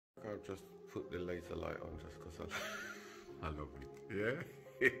just put the laser light on just because I love it. Yeah?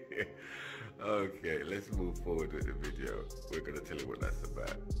 Okay, let's move forward with the video. We're going to tell you what that's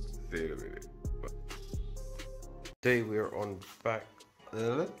about. See you in a minute. Today we are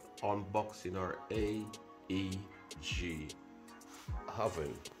unboxing our AEG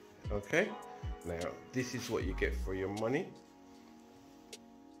oven. Okay? Now, this is what you get for your money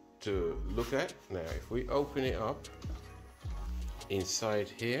to look at. Now, if we open it up, inside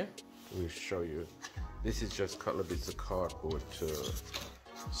here, we'll show you. This is just a couple of bits of cardboard to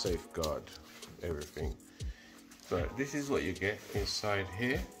safeguard everything. But this is what you get inside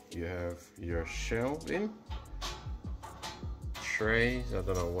here. You have your shelving, trays. I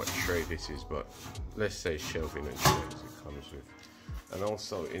don't know what tray this is, but let's say shelving and trays it comes with. And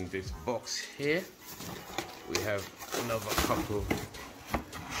also in this box here, we have another couple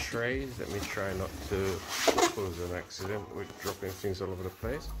trays. Let me try not to cause an accident with dropping things all over the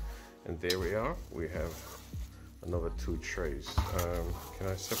place. And there we are. We have another 2 trays. Can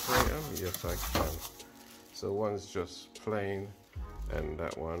I separate them? Yes, I can. So one's just plain, and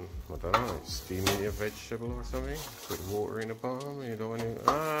that one, I don't know, steaming your vegetable or something. Put water in the bottom. You don't want to,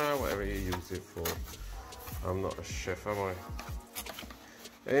 whatever you use it for. I'm not a chef, am I?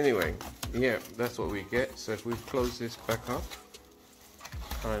 Anyway, yeah, that's what we get. So if we close this back up,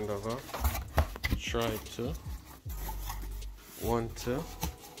 kind of want to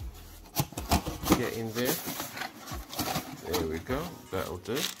get in there. There we go, that'll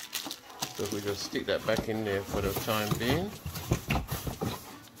do. So if we just stick that back in there for the time being,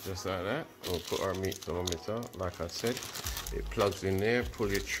 just like that. We'll put our meat thermometer, like I said, it plugs in there.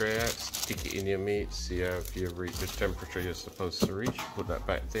 Pull your tray out, stick it in your meat, see how if you've reached the temperature you're supposed to reach. Put that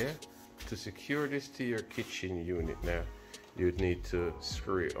back there. To secure this to your kitchen unit now, you'd need to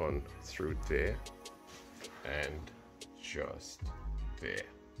screw it on through there and just there.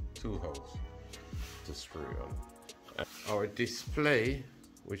 2 holes to screw it on. And our display,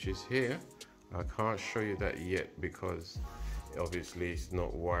 which is here, I can't show you that yet because obviously it's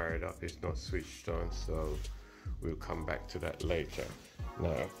not wired up, it's not switched on, so we'll come back to that later.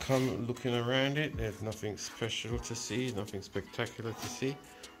 Now, come looking around it, there's nothing special to see, nothing spectacular to see,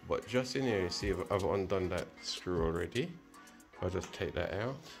 but just in here, you see I've undone that screw already. I'll just take that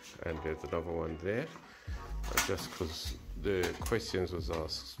out, and there's another one there. Just because the questions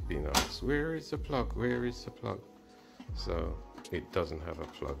was being asked, where is the plug? Where is the plug? So it doesn't have a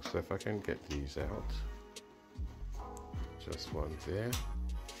plug. So if I can get these out, just one there.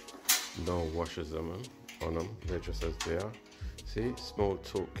 No washers on them. They're just as they are. See, small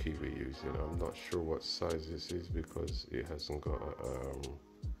torque key we're using. I'm not sure what size this is because it hasn't got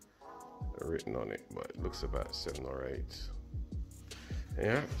written on it, but it looks about 7 or 8.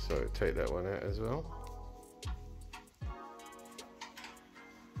 Yeah, so take that one out as well.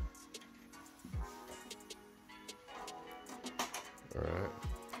 Alright,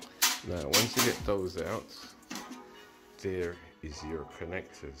 now once you get those out, there is your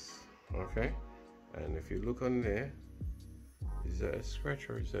connectors, okay? And if you look on there, is that a scratch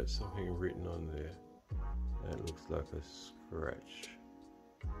or is that something written on there? That looks like a scratch.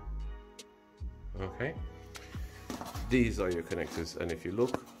 Okay, these are your connectors, and if you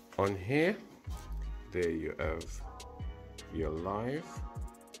look on here, there you have your live,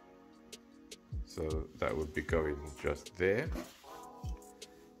 so that would be going just there.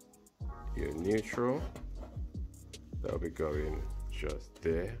 Your neutral, that'll be going just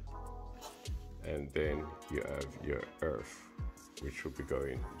there, and then you have your earth, which will be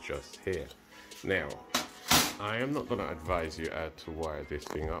going just here. Now, I am not going to advise you how to wire this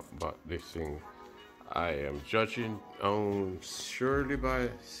thing up, but this thing I am judging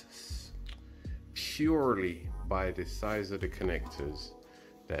purely by the size of the connectors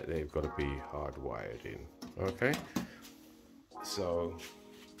that they've got to be hardwired in. Okay, so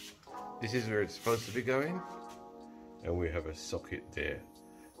this is where it's supposed to be going, and we have a socket there.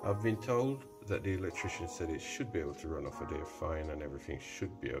 I've been told that the electrician said it should be able to run off of there fine and everything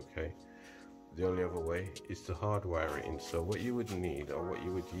should be okay. The only other way is to hardwire it in. So what you would need, or what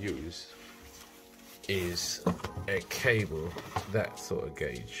you would use, is a cable, that sort of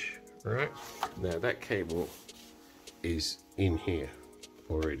gauge, right? Now that cable is in here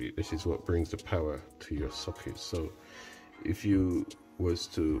already. This is what brings the power to your socket. So if you was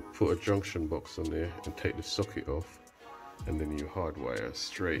to put a junction box on there and take the socket off, and then you hardwire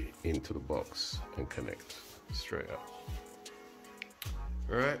straight into the box and connect straight up.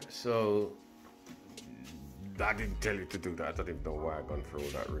 Alright, so I didn't tell you to do that. I don't even know why I've gone through all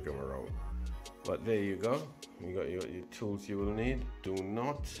that rigmarole. But there you go. You got your tools you will need. Do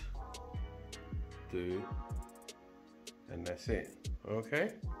not do, and that's it.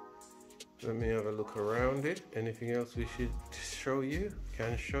 Okay? let me have a look around it. Anything else we should show you?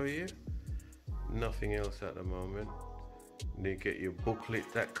 Can show you? Nothing else at the moment. You get your booklet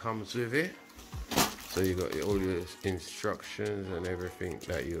that comes with it. So you got all your instructions and everything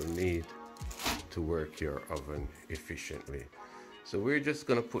that you'll need to work your oven efficiently. So we're just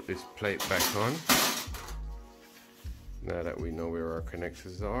gonna put this plate back on. Now that we know where our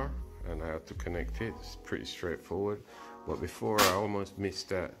connectors are and how to connect it, it's pretty straightforward. But before, I almost missed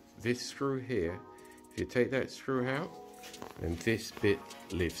that. This screw here, if you take that screw out, then this bit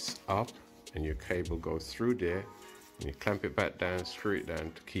lifts up and your cable goes through there, and you clamp it back down, screw it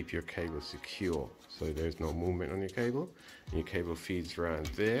down to keep your cable secure. So there's no movement on your cable. And your cable feeds around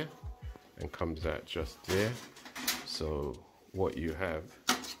there and comes out just there. So what you have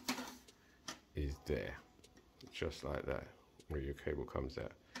is there, just like that, where your cable comes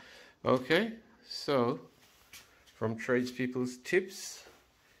out. Okay, so from tradespeople's tips,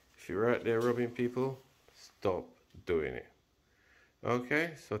 if you're out there robbing people, stop doing it.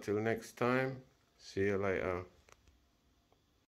 Okay, so till next time, see you later.